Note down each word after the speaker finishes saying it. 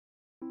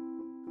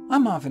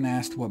I'm often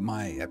asked what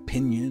my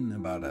opinion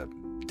about a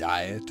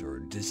diet or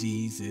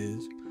disease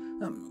is.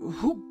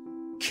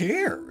 Who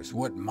cares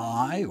what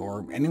my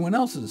or anyone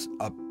else's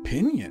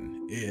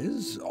opinion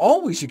is?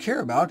 All we should care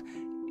about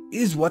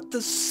is what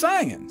the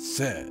science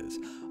says.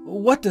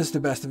 What does the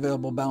best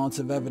available balance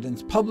of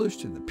evidence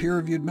published in the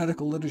peer-reviewed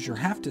medical literature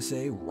have to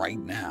say right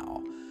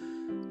now?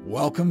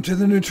 Welcome to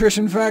the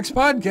Nutrition Facts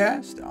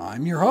Podcast.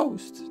 I'm your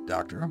host,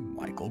 Dr.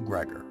 Michael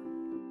Greger.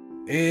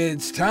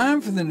 It's time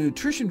for the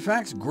Nutrition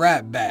Facts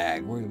Grab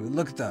Bag, where we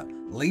look at the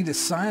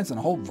latest science on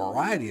a whole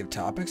variety of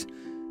topics,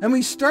 and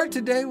we start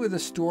today with a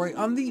story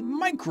on the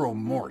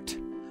micromort.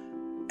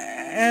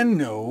 And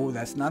no,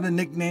 that's not a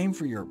nickname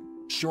for your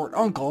short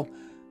uncle.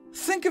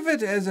 Think of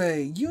it as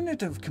a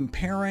unit of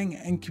comparing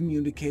and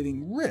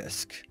communicating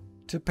risk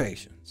to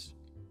patients.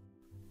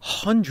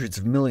 Hundreds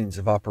of millions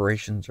of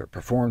operations are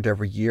performed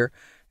every year,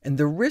 and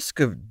the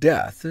risk of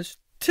death is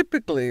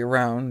typically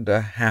around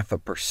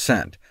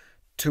 0.5%,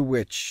 to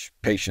which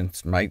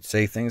patients might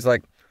say things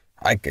like,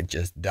 "I could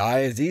just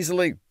die as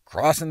easily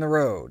crossing the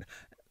road,"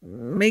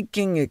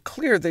 making it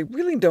clear they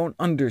really don't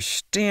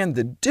understand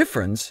the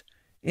difference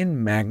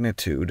in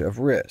magnitude of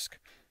risk.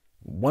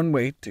 One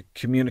way to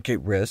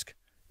communicate risk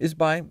is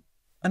by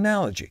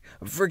analogy.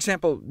 For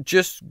example,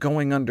 just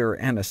going under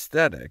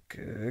anesthetic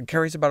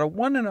carries about a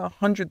 1 in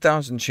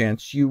 100,000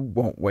 chance you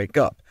won't wake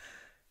up.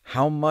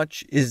 How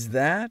much is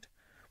that?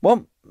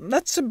 Well,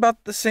 that's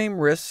about the same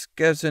risk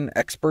as an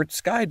expert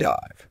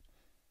skydive.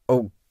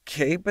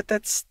 Okay, but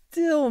that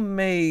still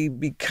may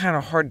be kind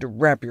of hard to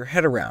wrap your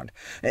head around.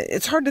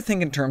 It's hard to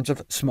think in terms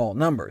of small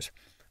numbers.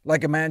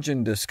 Like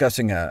imagine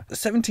discussing a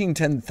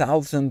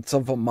 17/10,000ths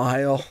of a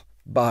mile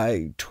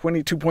by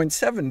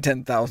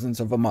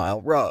 22.7/10,000ths of a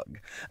mile rug.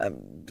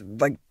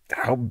 Like,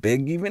 how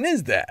big even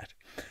is that?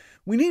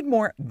 We need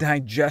more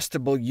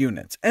digestible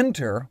units.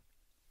 Enter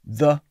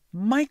the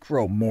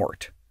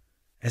micromort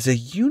as a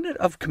unit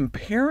of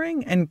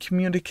comparing and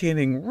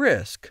communicating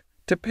risk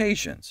to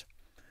patients.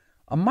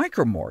 A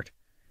micromort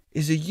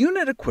is a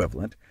unit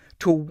equivalent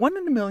to a 1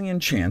 in a million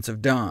chance of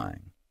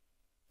dying.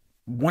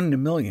 1 in a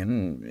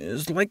million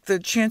is like the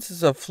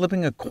chances of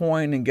flipping a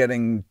coin and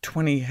getting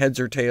 20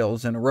 heads or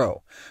tails in a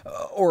row,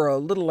 or a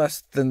little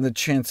less than the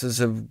chances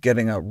of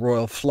getting a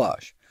royal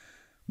flush.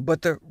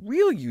 But the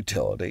real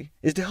utility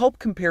is to help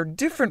compare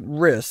different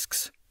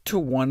risks to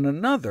one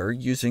another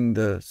using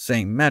the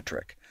same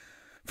metric.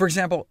 For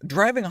example,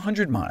 driving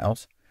 100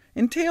 miles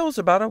entails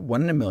about a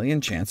 1 in a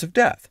million chance of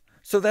death,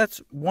 so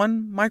that's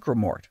 1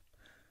 micromort.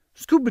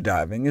 Scuba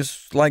diving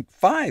is like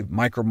 5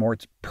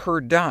 micromorts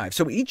per dive,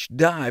 so each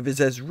dive is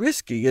as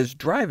risky as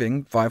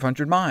driving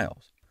 500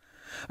 miles.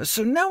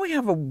 So now we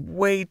have a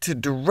way to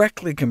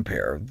directly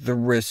compare the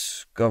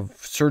risk of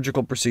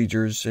surgical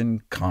procedures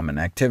and common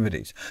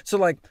activities. So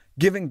like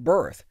giving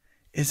birth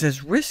is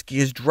as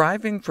risky as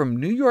driving from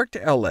New York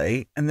to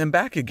LA and then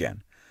back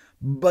again,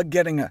 but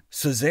getting a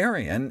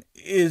cesarean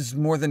is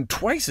more than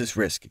twice as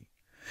risky.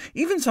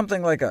 Even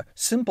something like a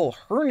simple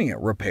hernia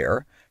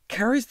repair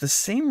carries the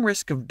same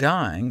risk of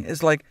dying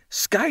as like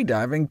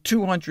skydiving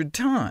 200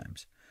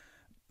 times.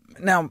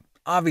 Now,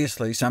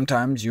 obviously,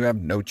 sometimes you have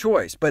no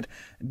choice, but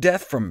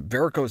death from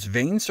varicose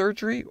vein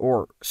surgery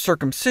or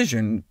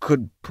circumcision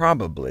could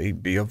probably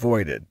be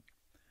avoided.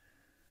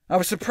 I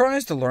was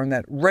surprised to learn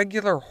that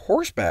regular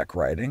horseback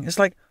riding is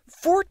like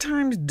 4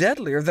 times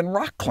deadlier than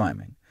rock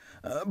climbing.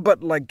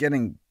 But like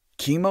getting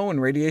chemo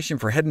and radiation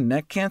for head and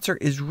neck cancer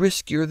is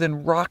riskier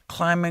than rock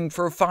climbing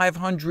for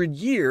 500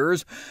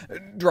 years,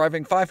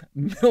 driving 5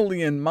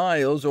 million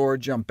miles, or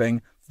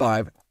jumping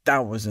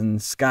 5,000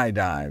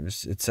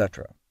 skydives,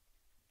 etc.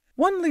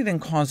 One leading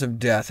cause of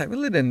death I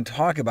really didn't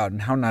talk about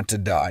in How Not to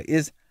Die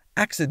is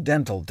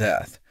accidental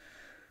death.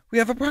 We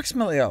have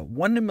approximately a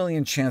 1 in a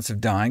million chance of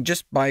dying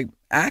just by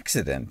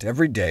accident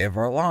every day of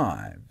our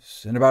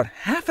lives, and about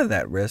half of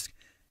that risk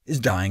is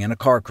dying in a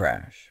car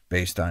crash,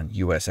 based on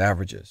U.S.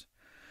 averages.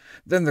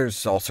 Then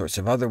there's all sorts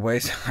of other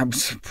ways. I'm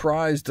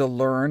surprised to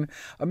learn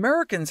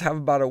Americans have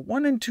about a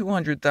 1 in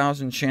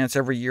 200,000 chance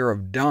every year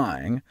of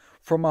dying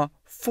from a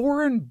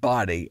foreign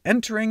body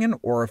entering an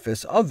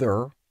orifice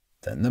other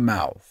than the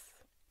mouth.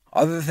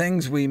 Other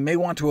things we may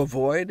want to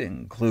avoid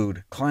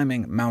include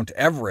climbing Mount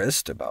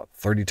Everest, about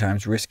 30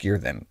 times riskier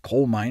than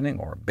coal mining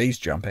or base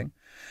jumping.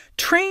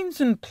 Trains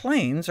and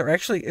planes are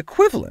actually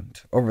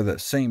equivalent over the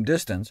same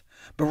distance,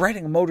 but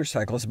riding a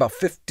motorcycle is about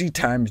 50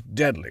 times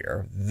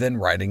deadlier than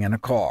riding in a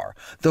car,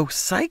 though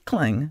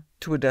cycling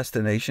to a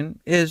destination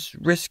is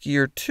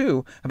riskier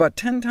too, about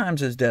 10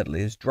 times as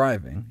deadly as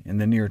driving in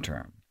the near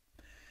term.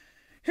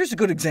 Here's a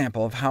good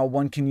example of how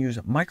one can use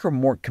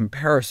micromort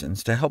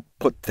comparisons to help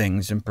put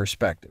things in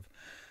perspective.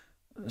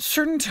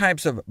 Certain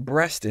types of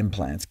breast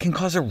implants can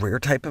cause a rare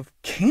type of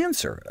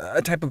cancer,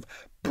 a type of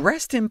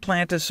breast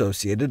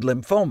implant-associated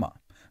lymphoma.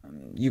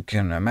 You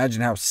can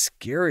imagine how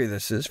scary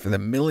this is for the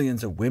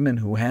millions of women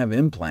who have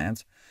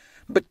implants.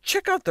 But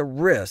check out the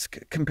risk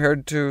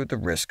compared to the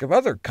risk of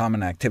other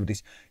common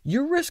activities.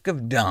 Your risk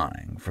of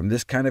dying from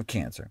this kind of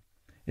cancer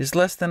is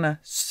less than a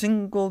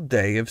single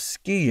day of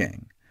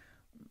skiing.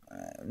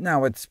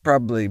 Now, it's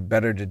probably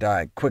better to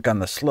die quick on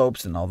the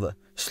slopes and all the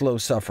slow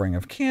suffering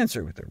of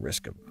cancer with the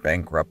risk of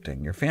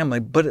bankrupting your family,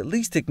 but at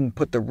least it can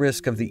put the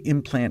risk of the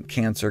implant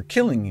cancer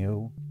killing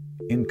you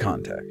in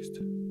context.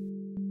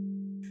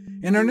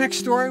 In our next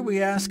story,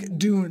 we ask,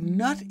 do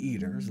nut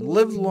eaters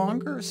live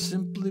longer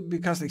simply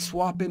because they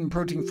swap in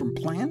protein from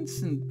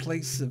plants in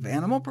place of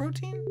animal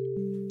protein?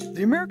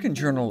 The American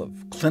Journal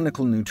of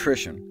Clinical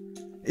Nutrition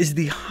is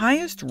the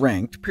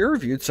highest-ranked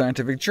peer-reviewed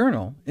scientific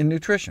journal in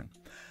nutrition.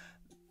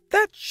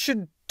 That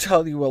should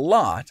tell you a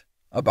lot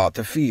about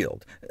the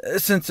field,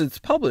 since it's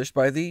published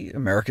by the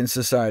American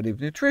Society of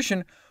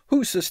Nutrition,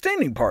 whose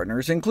sustaining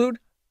partners include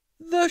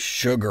the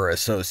Sugar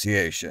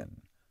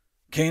Association,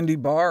 candy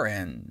bar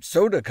and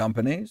soda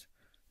companies,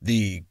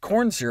 the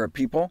corn syrup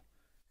people,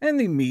 and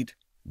the meat,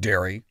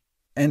 dairy,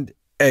 and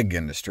egg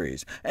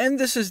industries. And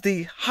this is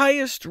the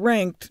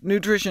highest-ranked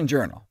nutrition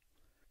journal.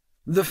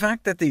 The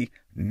fact that the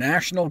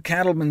National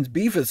Cattlemen's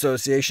Beef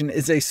Association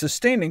is a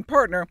sustaining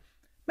partner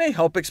may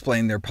help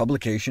explain their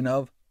publication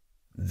of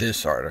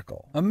this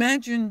article.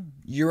 Imagine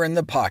you're in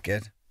the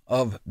pocket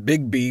of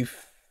Big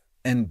Beef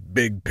and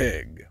Big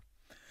Pig.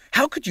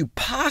 How could you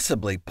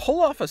possibly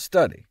pull off a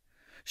study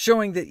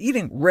showing that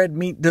eating red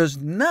meat does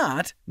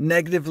not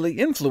negatively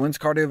influence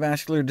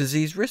cardiovascular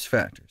disease risk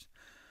factors?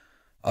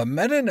 A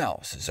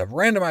meta-analysis of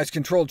randomized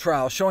controlled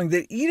trials showing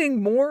that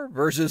eating more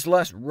versus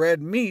less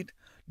red meat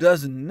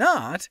does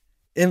not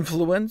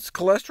influence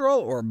cholesterol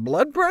or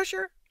blood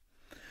pressure?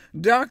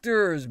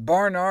 Doctors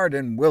Barnard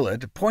and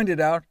Willett pointed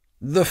out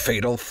the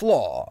fatal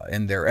flaw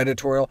in their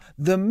editorial,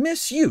 The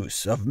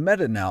Misuse of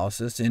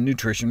Meta-Analysis in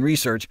Nutrition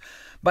Research,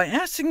 by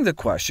asking the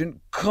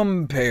question,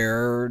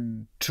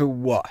 compared to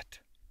what?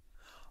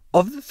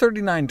 Of the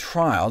 39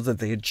 trials that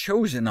they had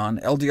chosen on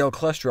LDL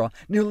cholesterol,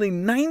 nearly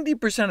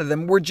 90% of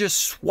them were just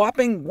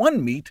swapping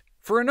one meat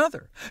for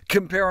another,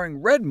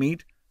 comparing red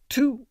meat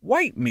to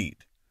white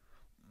meat.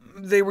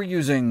 They were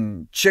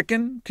using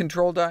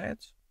chicken-controlled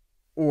diets,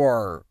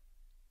 or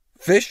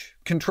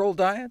fish-controlled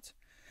diets,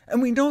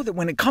 and we know that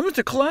when it comes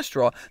to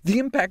cholesterol, the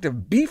impact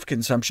of beef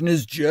consumption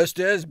is just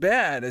as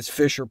bad as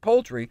fish or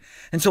poultry,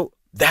 and so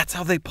that's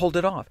how they pulled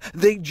it off.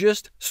 They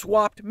just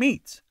swapped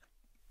meats.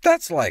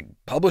 That's like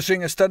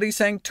publishing a study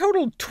saying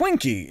total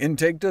Twinkie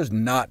intake does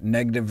not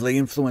negatively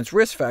influence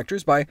risk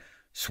factors by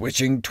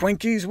switching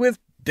Twinkies with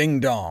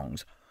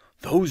ding-dongs.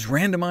 Those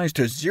randomized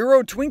to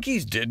 0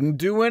 Twinkies didn't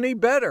do any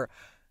better.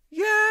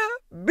 Yeah,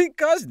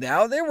 because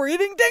now they were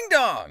eating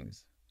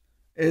ding-dongs.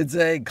 It's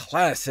a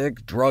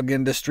classic drug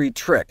industry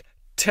trick,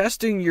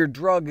 testing your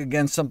drug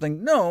against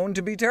something known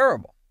to be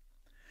terrible.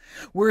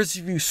 Whereas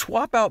if you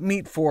swap out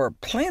meat for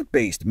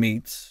plant-based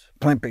meats,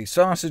 plant-based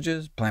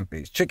sausages,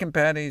 plant-based chicken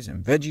patties,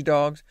 and veggie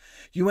dogs,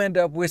 you end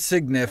up with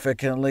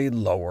significantly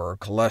lower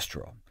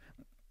cholesterol.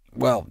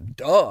 Well,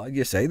 duh,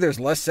 you say, there's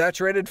less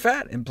saturated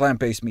fat in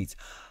plant-based meats.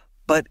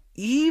 But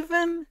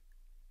even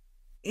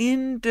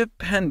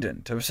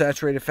independent of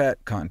saturated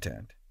fat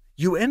content,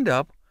 you end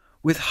up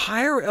with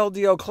higher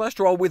LDL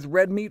cholesterol with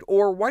red meat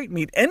or white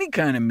meat, any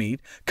kind of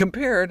meat,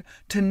 compared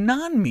to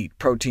non-meat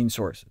protein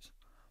sources.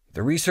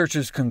 The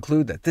researchers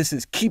conclude that this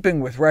is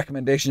keeping with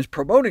recommendations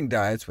promoting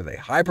diets with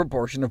a high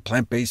proportion of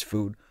plant-based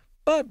food,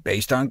 but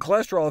based on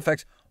cholesterol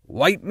effects,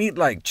 white meat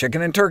like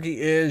chicken and turkey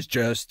is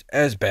just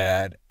as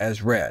bad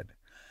as red.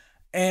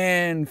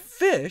 And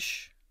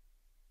fish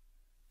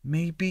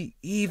may be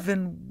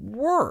even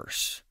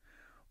worse,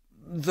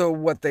 though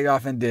what they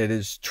often did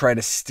is try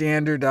to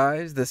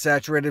standardize the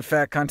saturated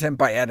fat content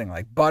by adding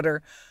like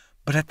butter.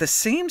 But at the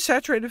same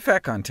saturated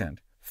fat content,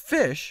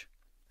 fish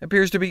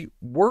appears to be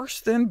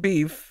worse than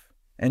beef,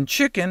 and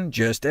chicken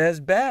just as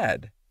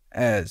bad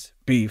as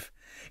beef.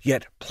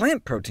 Yet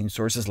plant protein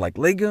sources like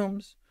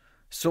legumes,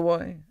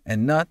 soy,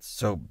 and nuts,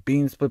 so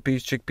beans, split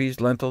peas, chickpeas,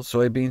 lentils,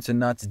 soybeans, and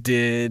nuts,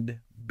 did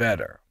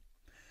better.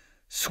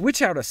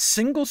 Switch out a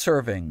single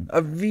serving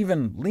of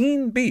even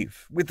lean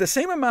beef with the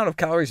same amount of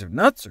calories of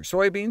nuts or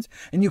soybeans,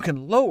 and you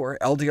can lower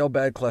LDL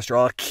bad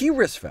cholesterol, a key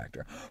risk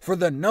factor for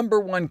the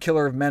 #1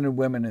 killer of men and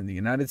women in the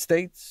United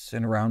States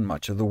and around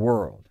much of the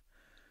world.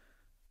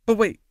 But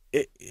wait,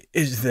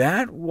 is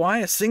that why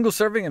a single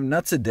serving of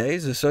nuts a day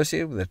is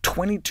associated with a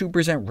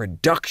 22%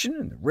 reduction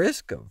in the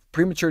risk of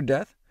premature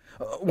death?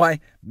 Why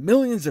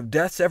millions of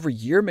deaths every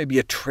year may be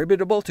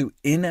attributable to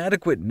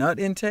inadequate nut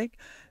intake?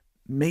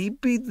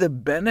 Maybe the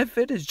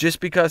benefit is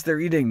just because they're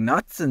eating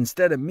nuts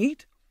instead of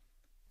meat?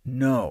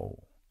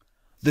 No.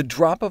 The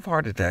drop of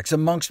heart attacks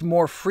amongst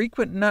more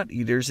frequent nut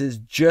eaters is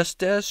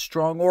just as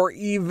strong, or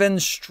even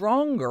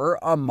stronger,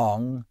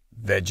 among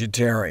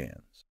vegetarians.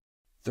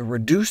 The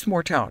reduced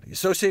mortality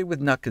associated with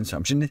nut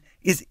consumption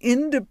is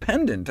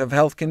independent of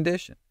health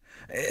condition.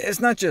 It's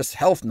not just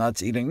health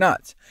nuts eating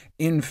nuts.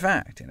 In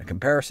fact, in a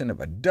comparison of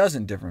a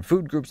dozen different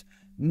food groups,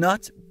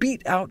 nuts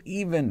beat out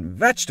even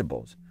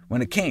vegetables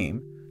when it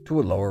came to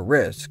a lower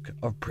risk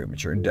of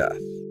premature death.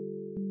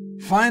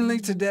 Finally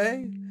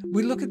today,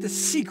 we look at the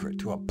secret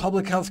to a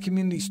public health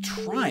community's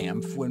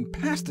triumph when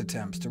past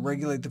attempts to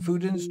regulate the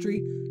food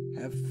industry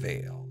have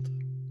failed.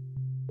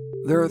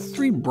 There are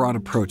three broad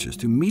approaches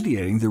to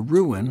mediating the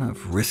ruin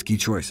of risky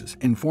choices.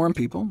 Inform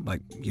people,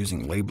 like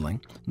using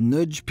labeling;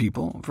 nudge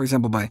people, for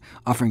example by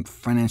offering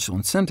financial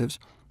incentives;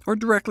 or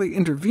directly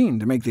intervene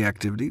to make the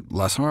activity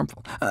less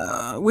harmful.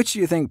 Which do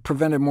you think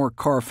prevented more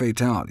car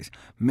fatalities?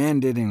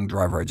 Mandating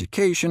driver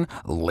education,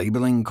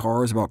 labeling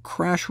cars about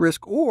crash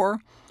risk, or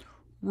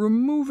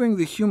removing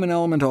the human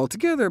element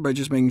altogether by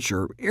just making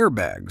sure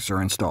airbags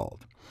are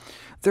installed?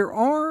 There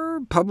are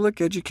public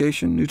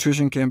education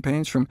nutrition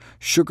campaigns, from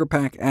sugar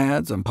pack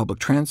ads on public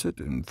transit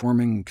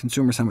informing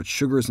consumers how much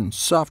sugar is in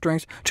soft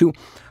drinks, to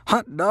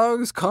hot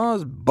dogs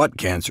cause butt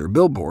cancer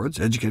billboards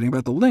educating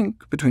about the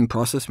link between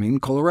processed meat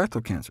and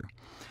colorectal cancer.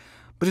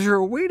 But is there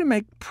a way to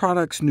make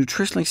products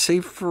nutritionally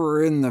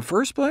safer in the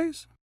first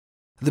place?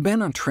 The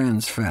ban on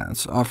trans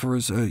fats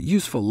offers a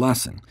useful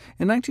lesson.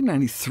 In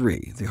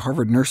 1993, the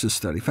Harvard Nurses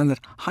study found that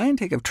high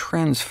intake of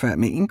trans fat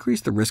may increase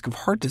the risk of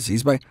heart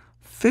disease by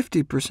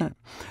 50%.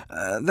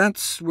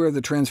 That's where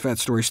the trans fat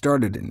story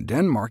started in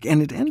Denmark,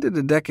 and it ended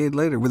a decade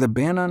later with a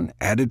ban on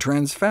added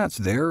trans fats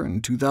there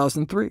in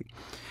 2003.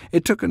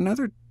 It took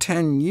another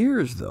 10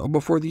 years, though,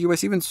 before the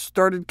U.S. even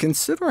started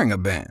considering a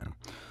ban.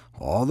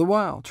 All the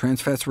while,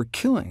 trans fats were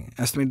killing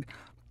estimated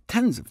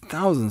tens of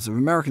thousands of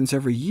Americans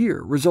every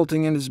year,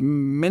 resulting in as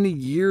many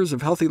years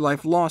of healthy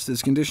life lost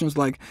as conditions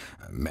like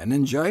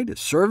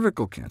meningitis,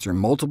 cervical cancer, and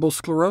multiple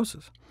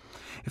sclerosis.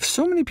 If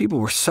so many people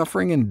were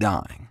suffering and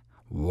dying,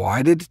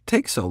 why did it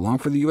take so long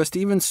for the U.S. to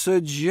even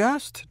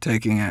suggest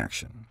taking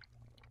action?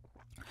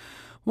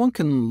 One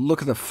can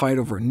look at the fight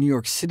over New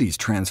York City's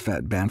trans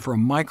fat ban for a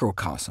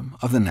microcosm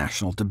of the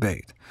national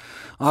debate.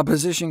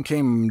 Opposition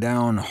came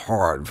down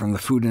hard from the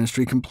food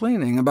industry,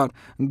 complaining about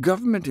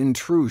government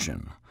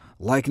intrusion,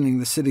 likening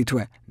the city to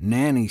a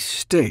nanny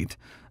state.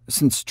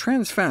 Since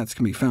trans fats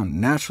can be found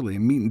naturally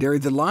in meat and dairy,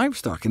 the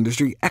livestock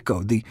industry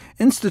echoed the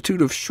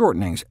Institute of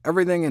Shortening's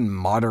everything in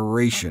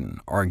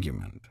moderation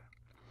argument.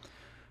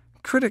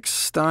 Critics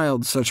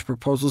styled such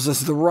proposals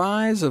as the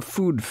rise of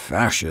food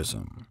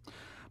fascism.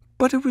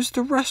 But it was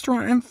the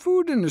restaurant and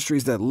food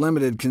industries that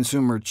limited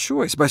consumer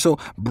choice by so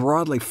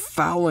broadly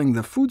fouling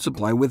the food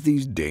supply with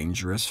these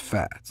dangerous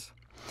fats.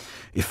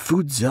 If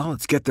food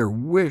zealots get their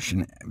wish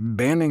in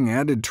banning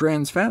added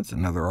trans fats,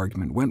 another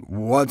argument went,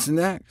 what's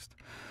next?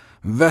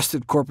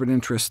 Vested corporate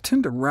interests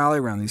tend to rally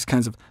around these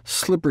kinds of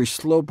slippery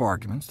slope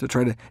arguments to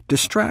try to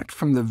distract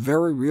from the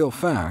very real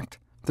fact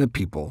that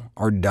people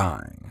are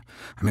dying.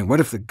 I mean,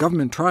 what if the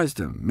government tries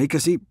to make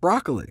us eat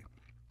broccoli?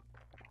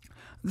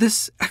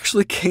 This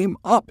actually came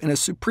up in a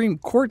Supreme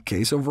Court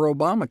case over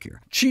Obamacare.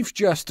 Chief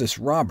Justice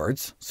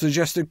Roberts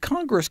suggested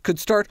Congress could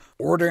start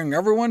ordering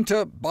everyone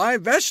to buy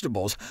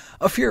vegetables,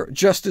 a fear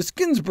Justice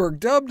Ginsburg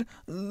dubbed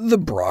the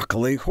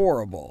broccoli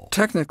horrible.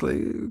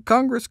 Technically,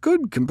 Congress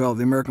could compel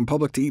the American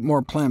public to eat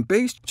more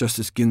plant-based,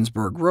 Justice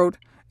Ginsburg wrote,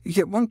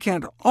 yet one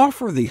can't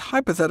offer the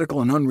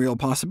hypothetical and unreal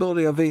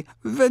possibility of a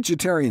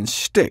vegetarian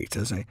state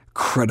as a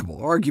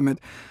credible argument.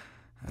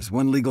 As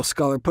one legal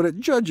scholar put it,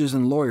 judges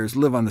and lawyers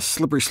live on the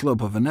slippery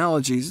slope of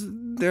analogies.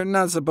 They're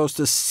not supposed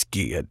to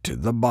ski it to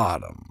the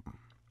bottom.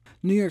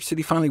 New York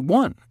City finally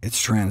won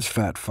its trans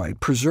fat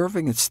fight,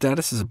 preserving its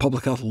status as a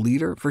public health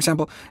leader. For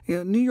example,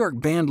 New York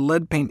banned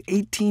lead paint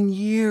 18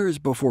 years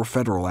before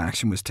federal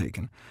action was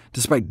taken,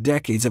 despite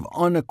decades of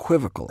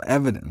unequivocal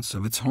evidence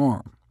of its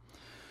harm.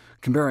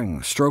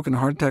 Comparing stroke and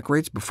heart attack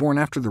rates before and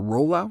after the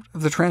rollout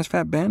of the trans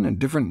fat ban in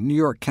different New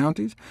York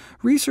counties,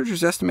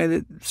 researchers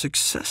estimated it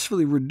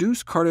successfully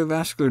reduced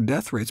cardiovascular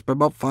death rates by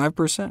about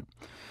 5%.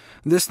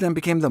 This then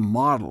became the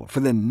model for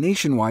the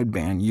nationwide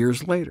ban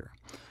years later.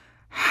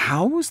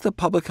 How was the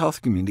public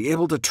health community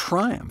able to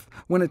triumph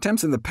when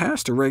attempts in the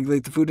past to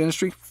regulate the food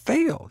industry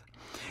failed?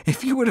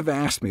 If you would have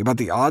asked me about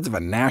the odds of a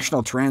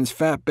national trans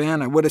fat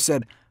ban, I would have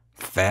said,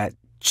 fat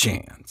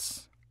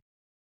chance.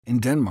 In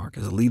Denmark,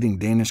 as a leading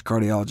Danish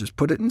cardiologist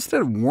put it,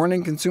 instead of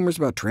warning consumers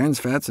about trans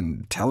fats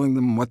and telling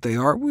them what they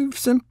are, we've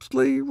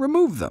simply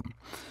removed them.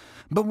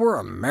 But we're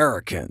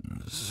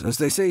Americans. As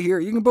they say here,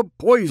 you can put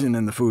poison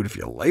in the food if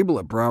you label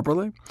it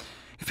properly.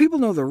 If people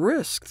know the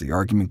risk, the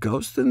argument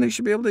goes, then they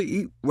should be able to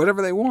eat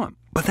whatever they want.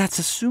 But that's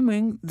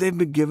assuming they've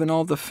been given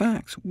all the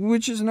facts,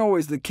 which isn't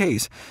always the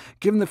case,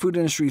 given the food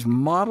industry's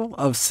model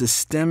of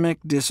systemic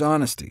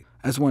dishonesty.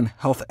 As one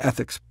health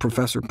ethics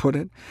professor put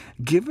it,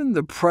 given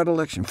the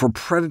predilection for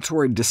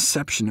predatory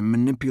deception and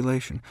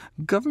manipulation,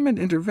 government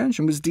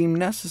intervention was deemed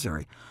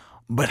necessary.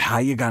 But how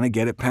you gonna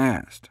get it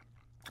passed?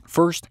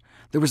 First,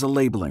 there was a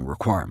labeling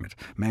requirement.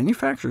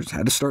 Manufacturers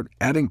had to start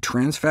adding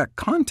trans fat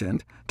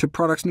content to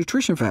products'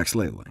 nutrition facts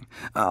labeling.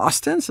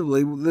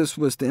 Ostensibly, this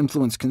was to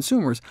influence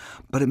consumers,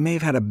 but it may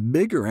have had a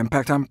bigger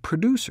impact on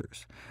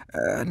producers.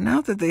 Now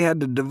that they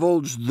had to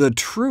divulge the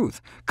truth,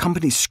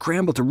 companies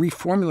scrambled to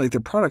reformulate their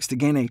products to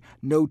gain a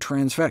no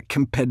trans fat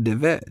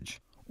competitive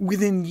edge.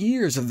 Within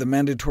years of the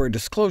mandatory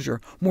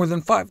disclosure, more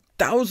than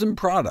 5,000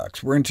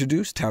 products were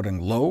introduced touting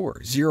low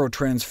or zero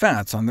trans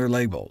fats on their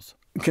labels.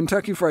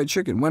 Kentucky Fried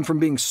Chicken went from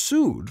being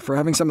sued for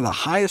having some of the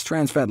highest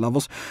trans fat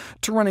levels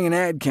to running an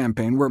ad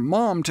campaign where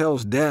mom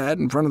tells dad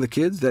in front of the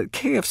kids that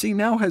KFC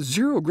now has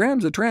 0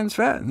 grams of trans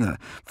fat, and the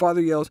father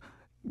yells,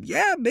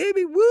 "Yeah,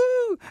 baby,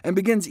 woo!" and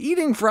begins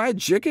eating fried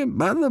chicken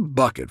by the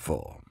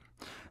bucketful.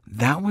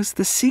 That was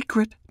the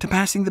secret to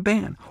passing the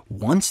ban.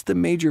 Once the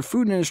major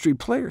food industry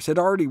players had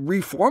already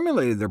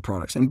reformulated their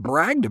products and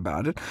bragged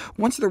about it,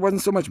 once there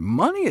wasn't so much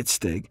money at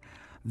stake,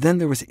 then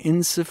there was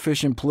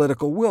insufficient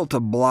political will to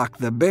block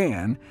the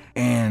ban,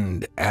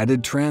 and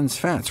added trans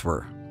fats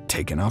were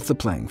taken off the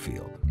playing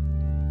field.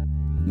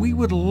 We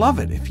would love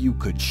it if you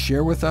could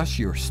share with us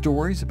your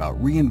stories about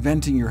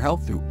reinventing your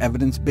health through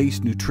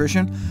evidence-based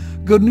nutrition.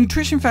 Go to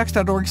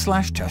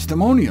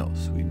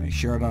NutritionFacts.org/testimonials. We may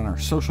share it on our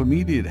social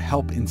media to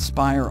help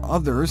inspire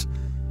others.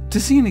 To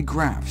see any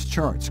graphs,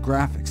 charts,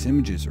 graphics,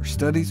 images, or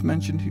studies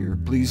mentioned here,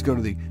 please go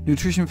to the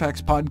Nutrition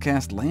Facts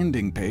podcast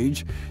landing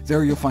page.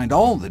 There you'll find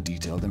all the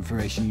detailed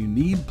information you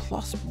need,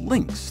 plus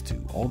links to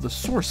all the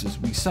sources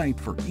we cite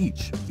for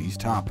each of these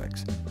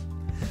topics.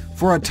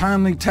 For a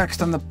timely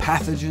text on the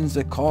pathogens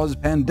that cause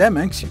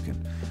pandemics, you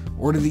can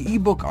order the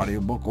ebook,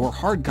 audiobook, or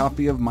hard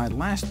copy of my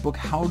last book,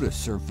 How to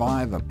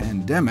Survive a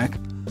Pandemic.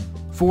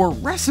 For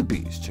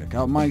recipes, check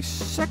out my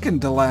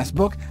second-to-last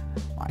book,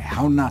 my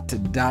How Not to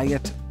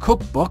Diet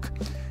cookbook.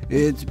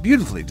 It's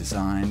beautifully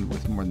designed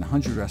with more than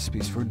 100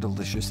 recipes for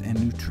delicious and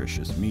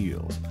nutritious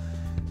meals.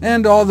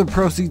 And all the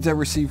proceeds I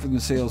receive from the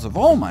sales of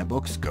all my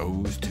books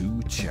goes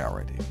to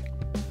charity.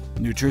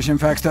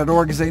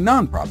 NutritionFacts.org is a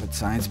nonprofit,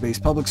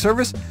 science-based public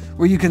service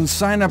where you can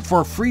sign up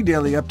for free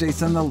daily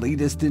updates on the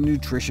latest in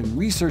nutrition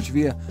research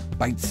via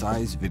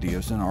bite-sized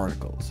videos and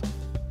articles.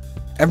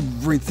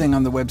 Everything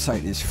on the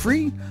website is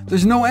free.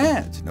 There's no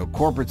ads, no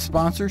corporate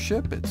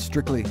sponsorship. It's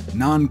strictly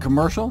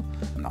non-commercial.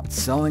 I'm not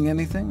selling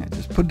anything. I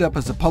just put it up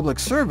as a public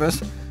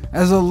service,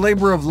 as a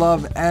labor of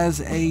love, as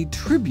a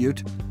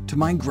tribute to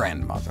my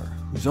grandmother,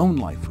 whose own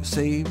life was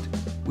saved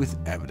with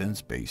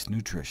evidence-based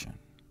nutrition.